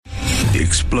The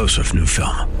explosive new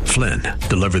film, Flynn,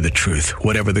 deliver the truth,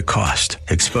 whatever the cost,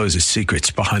 exposes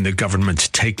secrets behind the government's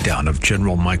takedown of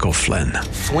General Michael Flynn.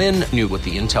 Flynn knew what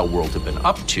the intel world had been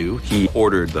up to. He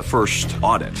ordered the first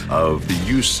audit of the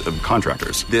use of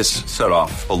contractors. This set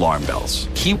off alarm bells.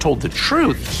 He told the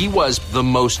truth. He was the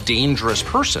most dangerous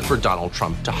person for Donald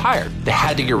Trump to hire. They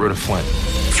had to get rid of Flynn.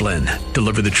 Flynn,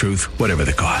 deliver the truth, whatever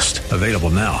the cost. Available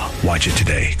now. Watch it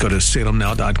today. Go to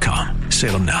salemnow.com.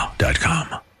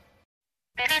 salemnow.com.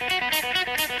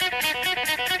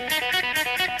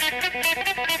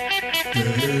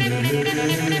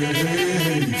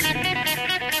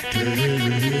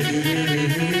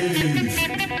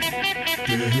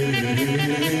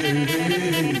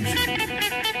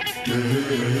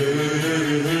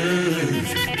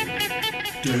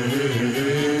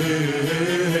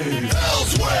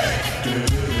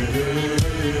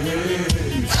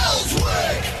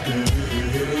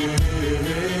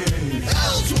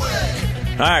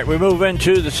 All right, we move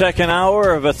into the second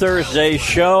hour of a Thursday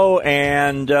show,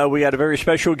 and we got a very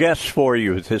special guest for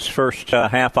you this first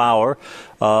half hour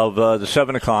of the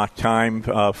 7 o'clock time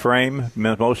frame.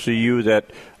 Most of you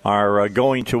that are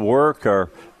going to work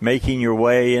or making your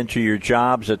way into your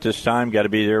jobs at this time got to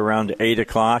be there around 8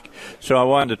 o'clock. So I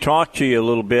wanted to talk to you a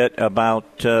little bit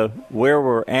about where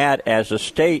we're at as a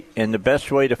state, and the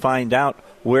best way to find out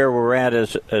where we're at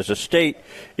as a state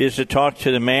is to talk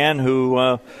to the man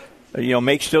who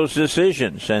makes those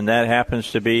decisions, and that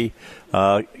happens to be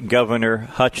Governor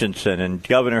Hutchinson. And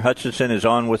Governor Hutchinson is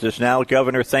on with us now.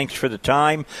 Governor, thanks for the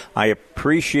time. I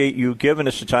appreciate you giving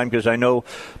us the time, because I know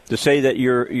to say that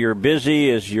you're busy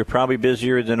is you're probably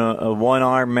busier than a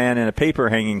one-armed man in a paper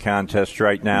hanging contest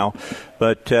right now.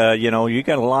 But you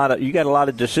got a lot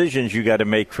of decisions you got to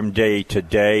make from day to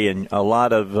day, and a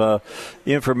lot of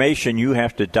information you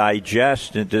have to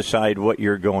digest and decide what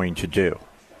you're going to do.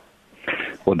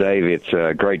 Well, Dave,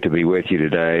 it's great to be with you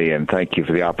today, and thank you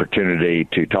for the opportunity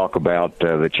to talk about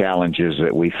the challenges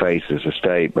that we face as a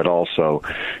state, but also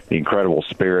the incredible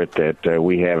spirit that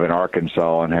we have in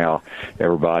Arkansas and how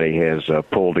everybody has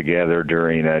pulled together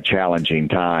during challenging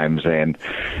times. And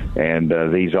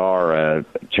these are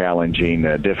challenging,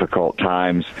 difficult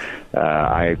times.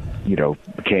 I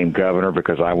became governor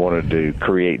because I wanted to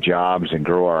create jobs and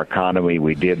grow our economy.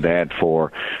 We did that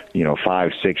for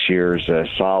 5-6 years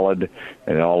solid,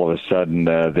 and all of a sudden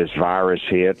this virus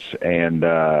hits, and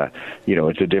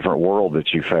it's a different world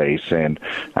that you face. And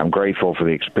I'm grateful for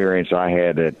the experience I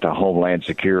had at Homeland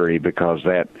Security, because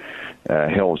that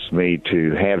helps me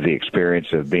to have the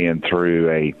experience of being through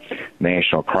a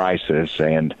national crisis.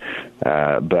 And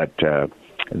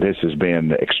this has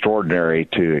been extraordinary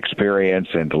to experience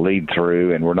and to lead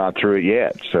through, and we're not through it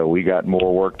yet. So we got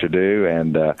more work to do,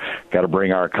 and got to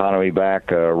bring our economy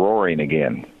back roaring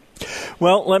again.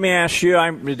 Well, let me ask you,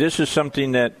 this is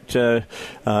something that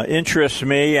interests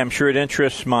me. I'm sure it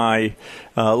interests my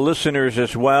listeners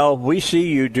as well. We see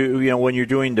you do, when you're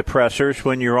doing the pressers,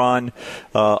 when you're on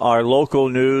our local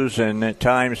news and at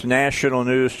times national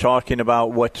news, talking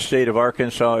about what the state of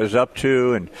Arkansas is up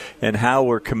to and how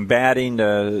we're combating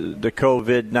the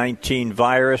COVID-19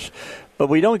 virus. But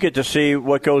we don't get to see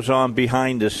what goes on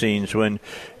behind the scenes when,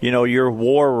 your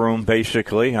war room,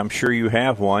 basically, I'm sure you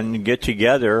have one, get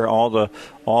together, all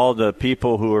the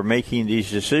people who are making these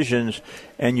decisions,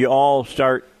 and you all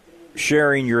start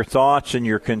sharing your thoughts and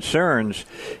your concerns.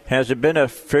 Has it been a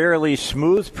fairly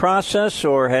smooth process,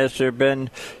 or has there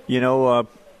been,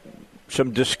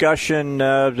 some discussion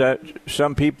that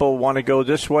some people want to go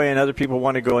this way and other people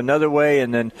want to go another way,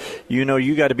 and then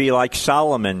you got to be like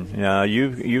Solomon.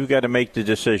 You got to make the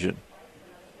decision.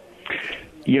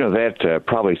 That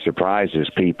probably surprises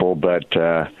people, but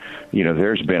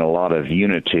there's been a lot of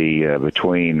unity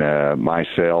between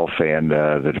myself and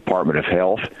the Department of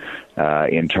Health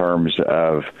in terms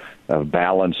of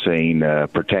balancing,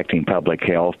 protecting public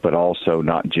health, but also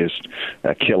not just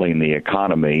killing the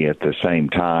economy at the same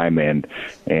time and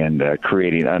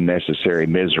creating unnecessary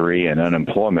misery and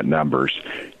unemployment numbers.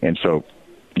 And so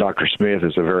Dr. Smith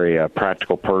is a very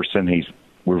practical person.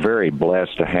 We're very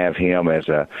blessed to have him as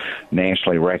a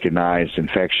nationally recognized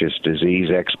infectious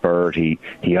disease expert. He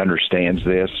understands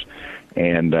this.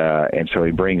 And so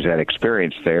he brings that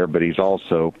experience there, but he's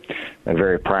also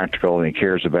very practical, and he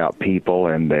cares about people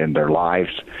and their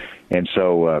lives. And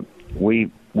so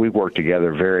we work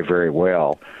together very, very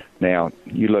well. Now,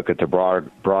 you look at the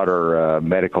broader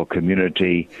medical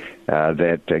community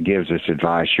that gives us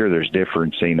advice. Sure, there's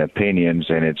differencing opinions,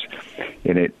 and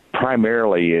it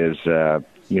primarily is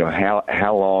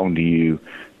how long do you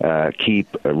keep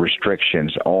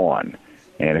restrictions on?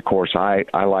 And, of course, I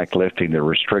like lifting the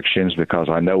restrictions because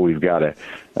I know we've got to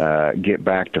get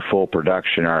back to full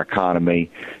production, our economy,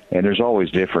 and there's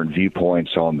always different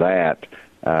viewpoints on that.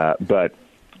 But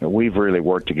we've really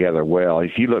worked together well.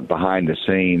 If you look behind the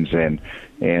scenes and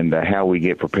how we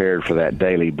get prepared for that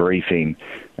daily briefing,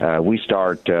 we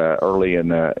start early in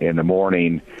the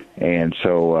morning, and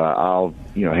so I'll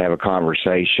have a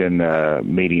conversation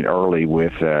meeting early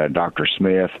with Dr.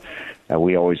 Smith.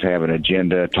 We always have an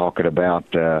agenda talking about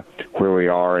where we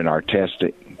are in our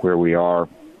testing, where we are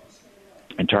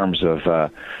in terms of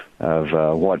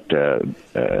what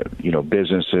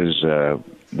businesses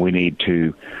we need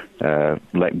to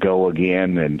let go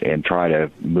again and try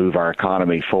to move our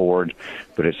economy forward.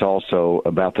 But it's also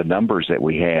about the numbers that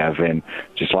we have. And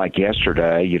just like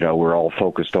yesterday, we're all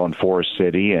focused on Forest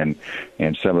City and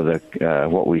some of the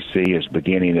what we see as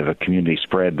beginning of a community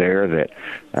spread there that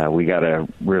we got to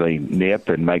really nip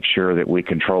and make sure that we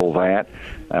control that.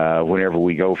 Whenever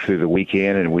we go through the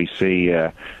weekend and we see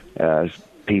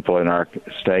people in our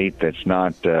state that's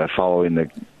not following the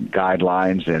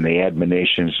guidelines and the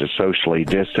admonitions to socially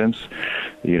distance.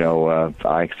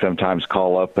 I sometimes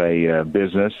call up a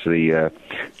business, the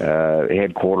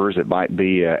headquarters that might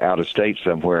be out of state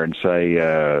somewhere, and say,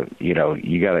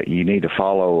 you need to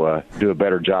follow, do a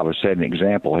better job of setting an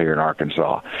example here in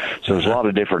Arkansas. So there's a lot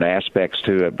of different aspects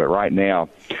to it, but right now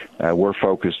we're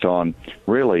focused on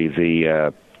really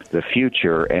the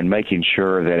future and making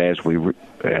sure that as we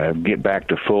get back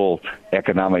to full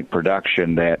economic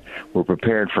production that we're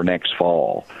prepared for next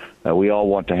fall. We all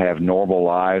want to have normal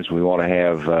lives. We want to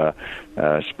have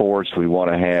sports. We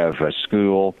want to have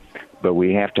school. But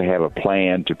we have to have a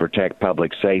plan to protect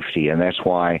public safety, and that's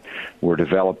why we're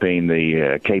developing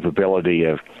the capability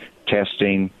of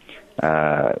testing,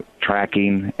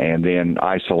 tracking, and then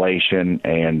isolation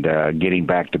and getting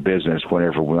back to business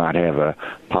whenever we might have a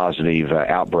positive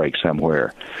outbreak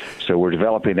somewhere. So we're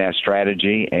developing that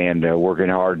strategy and working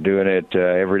hard doing it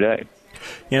every day.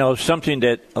 Something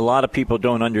that a lot of people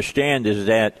don't understand is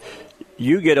that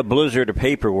you get a blizzard of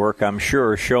paperwork, I'm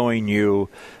sure, showing you,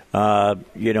 data,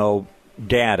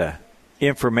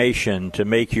 information to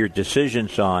make your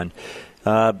decisions on.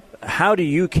 How do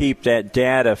you keep that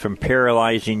data from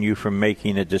paralyzing you from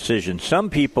making a decision? Some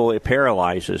people, it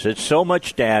paralyzes. It's so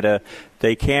much data,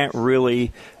 they can't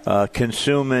really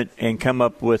consume it and come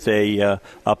up with a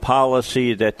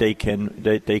policy that they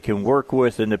can work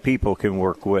with and the people can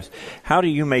work with. How do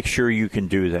you make sure you can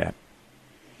do that?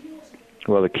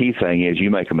 Well, the key thing is you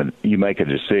make a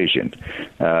decision.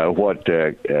 What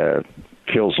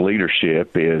kills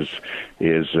leadership is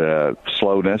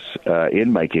slowness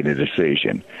in making a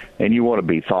decision, and you want to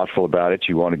be thoughtful about it.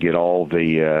 You want to get all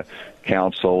the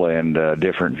counsel and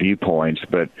different viewpoints,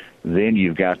 but then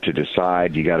you've got to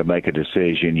decide. You got to make a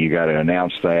decision. You got to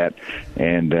announce that,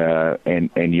 and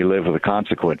you live with the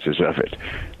consequences of it.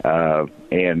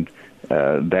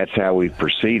 That's how we've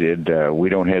proceeded. We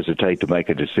don't hesitate to make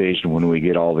a decision when we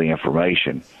get all the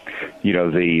information.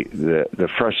 The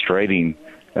frustrating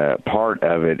part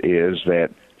of it is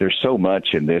that there's so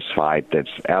much in this fight that's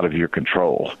out of your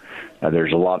control.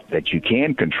 There's a lot that you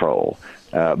can control,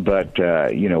 but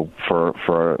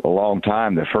for a long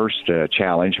time, the first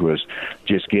challenge was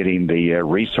just getting the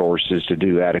resources to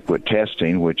do adequate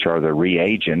testing, which are the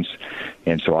reagents.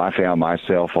 And so I found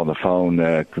myself on the phone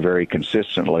very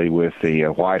consistently with the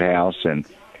White House and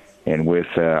with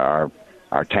our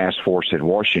task force in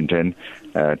Washington,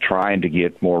 trying to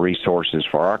get more resources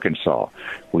for Arkansas.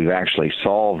 We've actually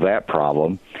solved that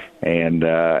problem, and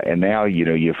now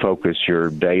you focus your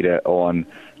data on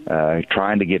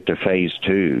trying to get to phase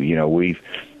 2.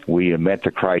 We have met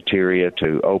the criteria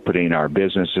to opening our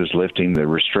businesses, lifting the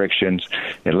restrictions,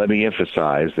 and let me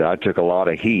emphasize that I took a lot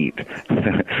of heat,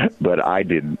 but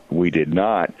we did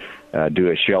not do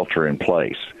a shelter in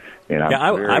place.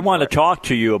 I want to talk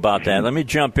to you about that. Let me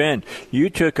jump in. You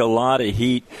took a lot of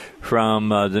heat from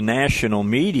the national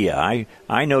media.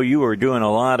 I know you were doing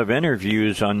a lot of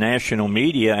interviews on national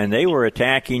media, and they were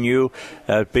attacking you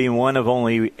being one of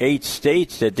only 8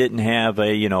 states that didn't have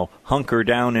a hunker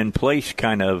down in place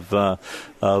kind of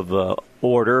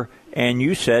order. And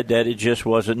you said that it just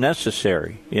wasn't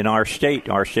necessary in our state.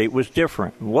 Our state was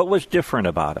different. What was different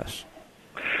about us?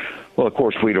 Well, of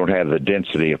course, we don't have the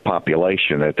density of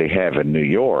population that they have in New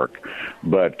York,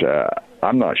 but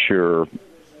I'm not sure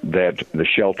that the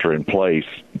shelter in place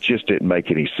just didn't make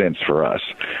any sense for us.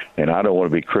 And I don't want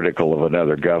to be critical of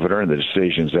another governor and the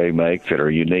decisions they make that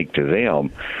are unique to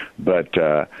them, but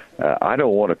I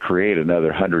don't want to create another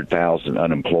 100,000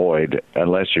 unemployed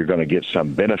unless you're going to get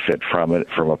some benefit from it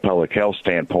from a public health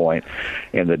standpoint,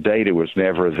 and the data was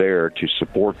never there to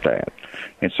support that.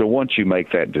 And so once you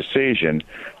make that decision,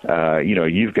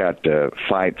 you've got to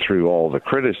fight through all the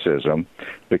criticism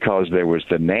because there was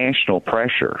the national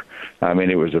pressure. I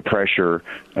mean, it was the pressure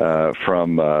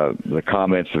from the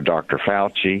comments of Dr.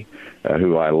 Fauci,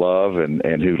 who I love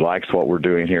and who likes what we're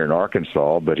doing here in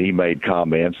Arkansas, but he made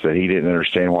comments that he didn't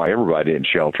understand why everybody didn't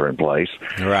shelter in place.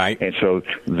 Right. And so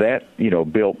that,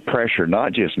 built pressure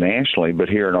not just nationally, but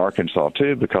here in Arkansas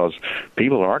too, because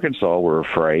people in Arkansas were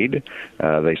afraid.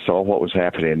 They saw what was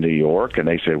happening in New York, and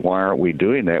they said, why aren't we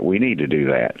doing that? We need to do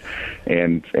that.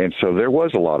 And so there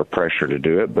was a lot of pressure to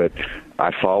do it, but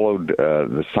I followed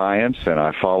the science, and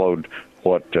I followed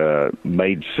what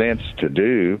made sense to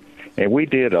do. And we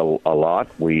did a lot.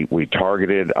 We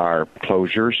targeted our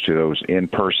closures to those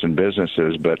in-person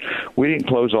businesses, but we didn't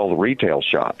close all the retail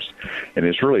shops. And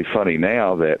it's really funny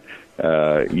now that,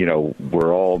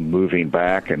 we're all moving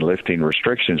back and lifting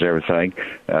restrictions, everything.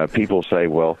 People say,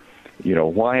 well,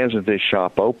 why isn't this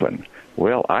shop open?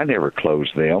 Well, I never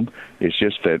closed them. It's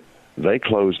just that they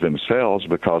closed themselves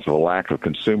because of a lack of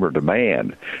consumer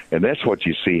demand. And that's what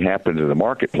you see happen to the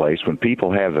marketplace. When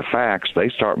people have the facts, they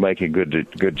start making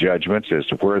good judgments as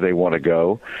to where they want to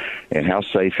go and how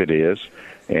safe it is.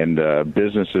 And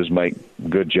businesses make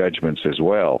good judgments as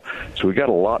well. So we got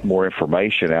a lot more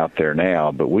information out there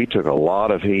now, but we took a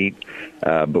lot of heat,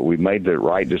 but we made the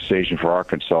right decision for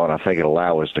Arkansas, and I think it'll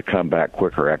allow us to come back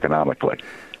quicker economically.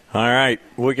 All right,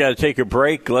 we got to take a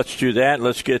break. Let's do that.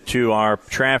 Let's get to our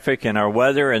traffic and our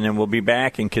weather, and then we'll be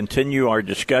back and continue our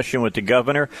discussion with the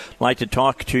governor. I'd like to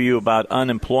talk to you about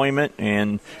unemployment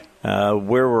and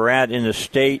where we're at in the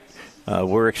state.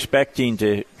 We're expecting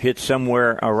to hit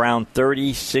somewhere around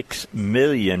 36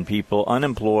 million people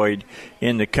unemployed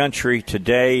in the country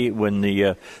today. When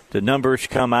the numbers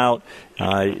come out,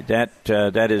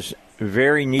 that is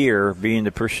very near being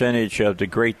the percentage of the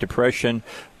Great Depression.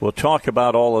 We'll talk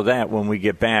about all of that when we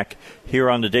get back here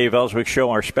on the Dave Ellswick Show.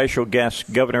 Our special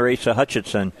guest, Governor Asa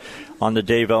Hutchinson, on the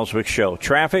Dave Ellswick Show.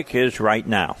 Traffic is right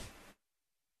now.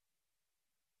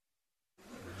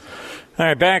 All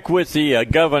right, back with the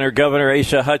governor. Governor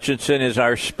Asa Hutchinson is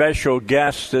our special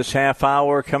guest this half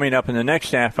hour. Coming up in the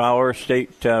next half hour,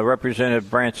 State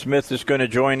Representative Brant Smith is going to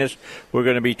join us. We're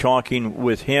going to be talking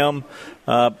with him.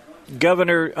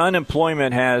 Governor,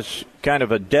 unemployment has kind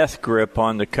of a death grip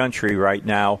on the country right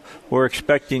now. We're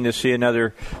expecting to see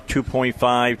another 2.5,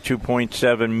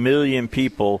 2.7 million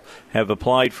people have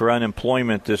applied for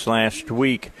unemployment this last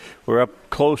week. We're up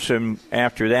close, and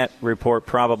after that report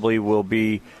probably will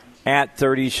be at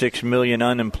 36 million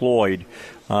unemployed.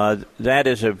 That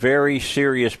is a very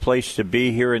serious place to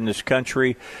be here in this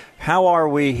country. How are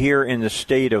we here in the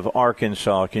state of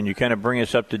Arkansas? Can you kind of bring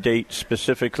us up to date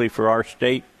specifically for our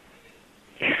state?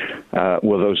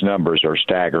 Well, those numbers are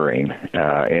staggering,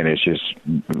 and it's just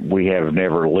we have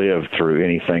never lived through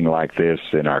anything like this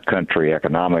in our country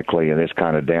economically. In this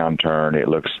kind of downturn, it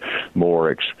looks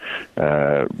more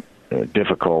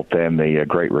difficult than the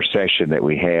Great Recession that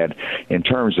we had. In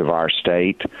terms of our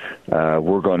state,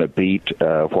 we're going to beat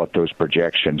what those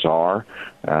projections are.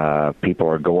 People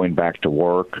are going back to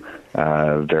work.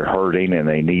 They're hurting and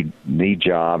they need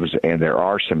jobs, and there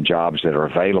are some jobs that are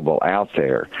available out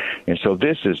there. And so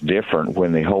this is different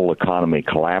when the whole economy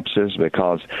collapses,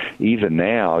 because even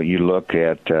now you look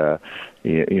at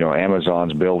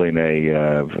Amazon's building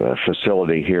a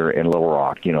facility here in Little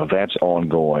Rock. That's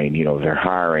ongoing. They're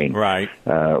hiring. Right.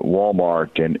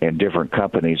 Walmart and different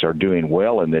companies are doing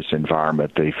well in this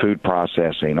environment. The food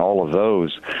processing, all of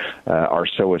those are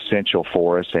so essential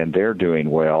for us, and they're doing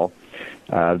well.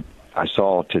 I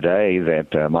saw today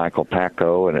that Michael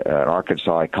Packo, an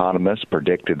Arkansas economist,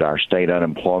 predicted our state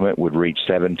unemployment would reach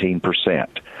 17%.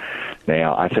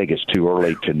 Now, I think it's too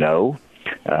early to know.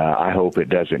 I hope it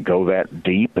doesn't go that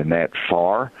deep and that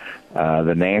far.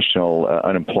 The national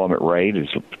unemployment rate is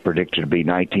predicted to be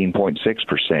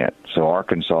 19.6%. So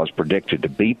Arkansas is predicted to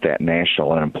beat that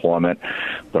national unemployment,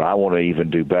 but I want to even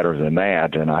do better than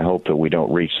that, and I hope that we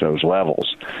don't reach those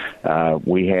levels.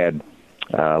 We had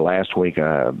last week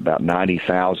about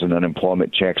 90,000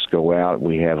 unemployment checks go out.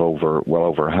 We have over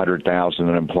 100,000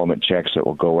 unemployment checks that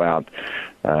will go out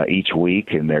each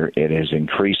week, and it has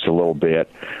increased a little bit,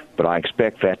 but I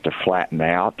expect that to flatten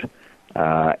out.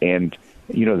 And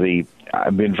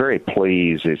I've been very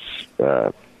pleased. It's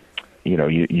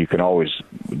you can always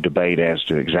debate as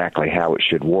to exactly how it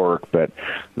should work, but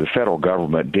the federal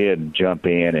government did jump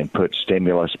in and put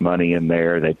stimulus money in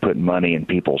there. They put money in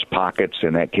people's pockets,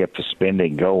 and that kept the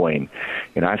spending going.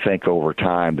 And I think over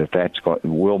time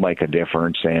will make a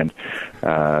difference, and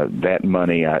that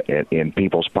money in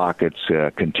people's pockets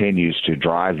continues to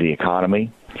drive the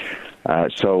economy.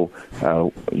 Another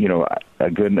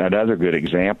good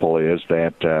example is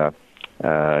that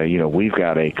we've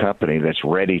got a company that's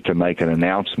ready to make an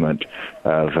announcement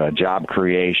of job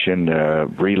creation,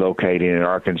 relocating in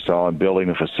Arkansas and building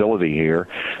a facility here.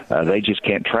 They just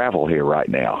can't travel here right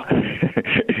now.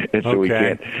 And so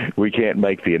we can't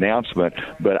make the announcement,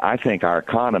 but I think our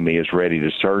economy is ready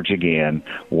to surge again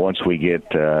once we get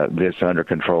this under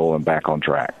control and back on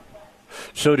track.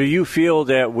 So do you feel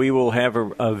that we will have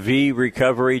a V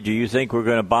recovery? Do you think we're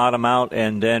going to bottom out,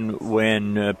 and then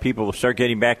when people start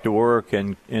getting back to work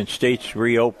and states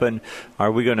reopen,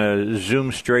 are we going to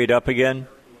zoom straight up again?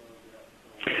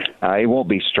 It won't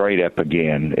be straight up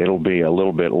again. It'll be a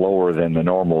little bit lower than the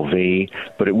normal V,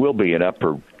 but it will be an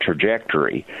upward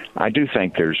trajectory. I do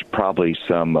think there's probably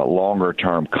some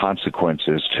longer-term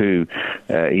consequences to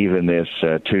even this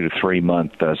 2 to 3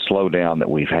 month slowdown that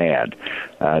we've had.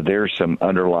 There's some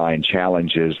underlying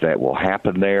challenges that will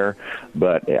happen there,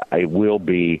 but it will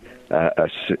be a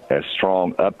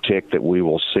strong uptick that we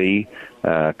will see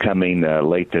coming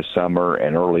late this summer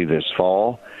and early this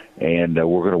fall. And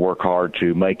we're going to work hard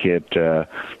to make it a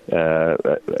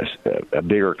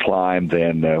bigger climb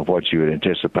than what you would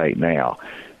anticipate now.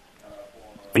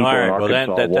 People all right, well, that's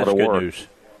good news.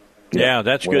 Yeah,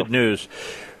 that's good news.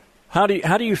 How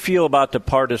do you feel about the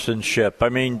partisanship? I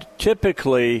mean,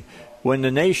 typically, when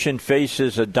the nation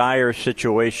faces a dire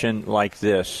situation like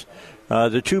this,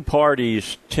 the two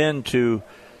parties tend to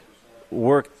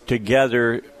work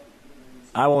together.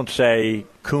 I won't say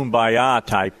kumbaya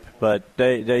type, but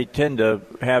they tend to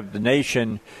have the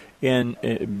nation in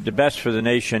the best for the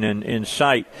nation in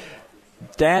sight.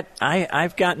 That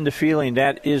I've gotten the feeling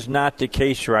that is not the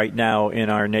case right now in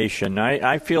our nation.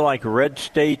 I feel like red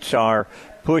states are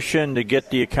pushing to get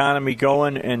the economy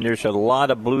going, and there's a lot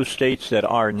of blue states that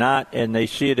are not, and they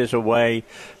see it as a way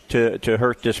to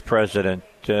hurt this president.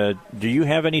 Do you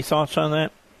have any thoughts on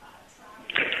that?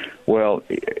 Well,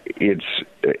 it's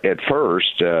at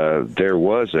first there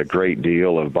was a great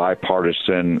deal of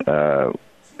bipartisan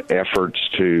efforts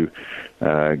to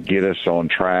get us on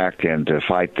track and to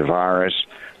fight the virus.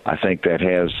 I think that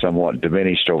has somewhat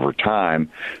diminished over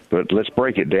time, but let's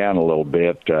break it down a little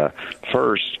bit.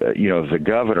 First, the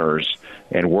governors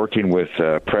and working with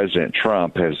President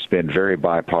Trump has been very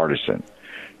bipartisan.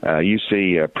 You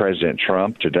see President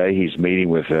Trump today. He's meeting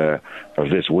with, or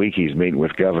this week, he's meeting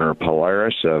with Governor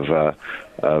Polaris of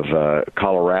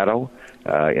Colorado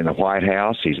in the White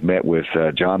House. He's met with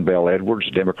John Bel Edwards,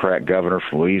 Democrat governor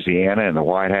from Louisiana, in the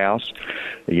White House.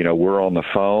 We're on the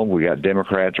phone. We got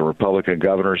Democrats and Republican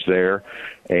governors there,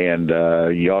 and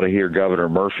you ought to hear Governor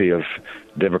Murphy of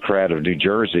Democrat of New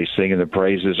Jersey singing the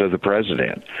praises of the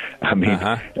president. I mean,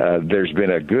 there's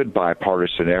been a good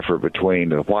bipartisan effort between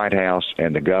the White House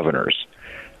and the governors.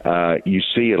 You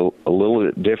see it a little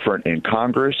bit different in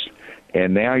Congress,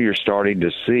 and now you're starting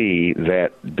to see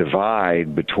that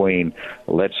divide between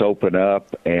let's open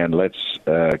up and let's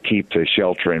keep the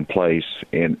shelter in place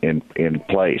in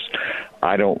place.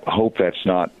 I don't hope that's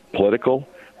not political.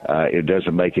 It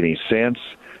doesn't make any sense.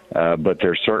 But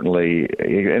there's certainly,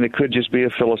 and it could just be a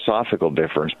philosophical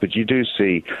difference, but you do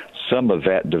see some of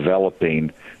that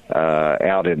developing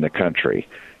out in the country.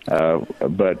 It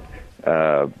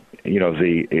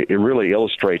really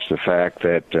illustrates the fact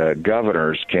that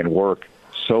governors can work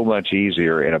so much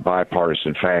easier in a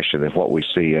bipartisan fashion than what we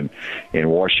see in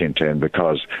Washington,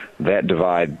 because that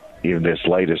divide, even this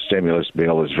latest stimulus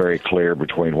bill, is very clear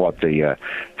between what the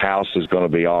House is going to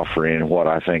be offering and what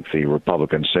I think the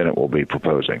Republican Senate will be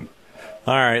proposing.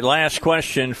 All right, last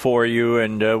question for you,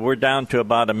 and we're down to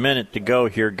about a minute to go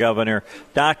here, Governor.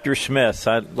 Dr. Smith,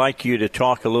 I'd like you to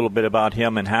talk a little bit about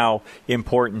him and how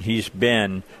important he's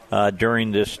been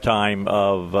during this time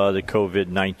of the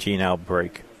COVID-19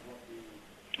 outbreak.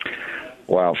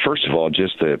 Well, first of all,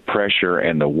 just the pressure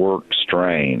and the work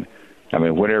strain. I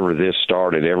mean, whenever this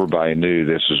started, everybody knew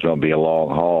this was going to be a long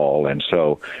haul, and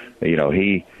so, he's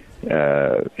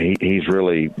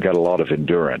really got a lot of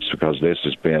endurance, because this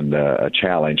has been a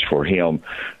challenge for him,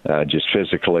 just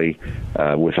physically,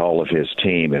 with all of his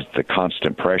team, is the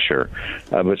constant pressure.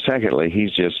 But secondly,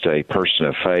 he's just a person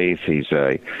of faith. He's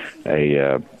a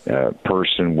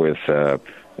person with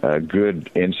good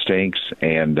instincts,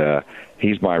 and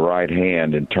he's my right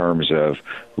hand in terms of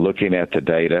looking at the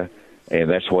data, and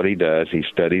that's what he does. He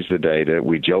studies the data.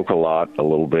 We joke a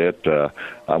little bit.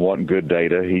 I'm wanting good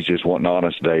data. He's just wanting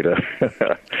honest data.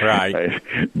 Right.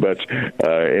 But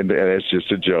and it's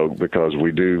just a joke because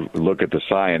we do look at the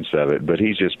science of it. But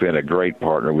he's just been a great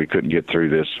partner. We couldn't get through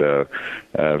this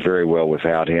very well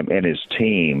without him and his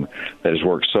team that has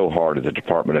worked so hard at the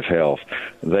Department of Health.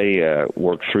 They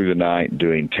work through the night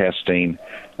doing testing.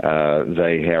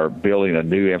 They are building a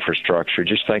new infrastructure.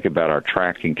 Just think about our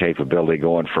tracking capability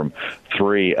going from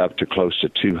 3 up to close to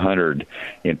 200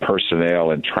 in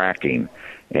personnel and tracking.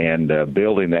 And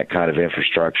building that kind of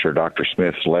infrastructure, Dr.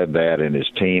 Smith's led that, and his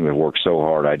team have worked so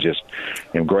hard. I just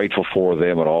am grateful for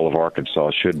them, and all of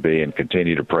Arkansas should be, and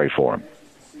continue to pray for them.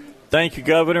 Thank you,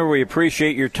 Governor. We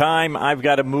appreciate your time. I've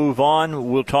got to move on.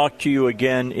 We'll talk to you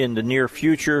again in the near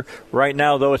future. Right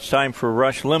now, though, it's time for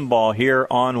Rush Limbaugh here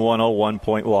on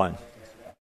 101.1.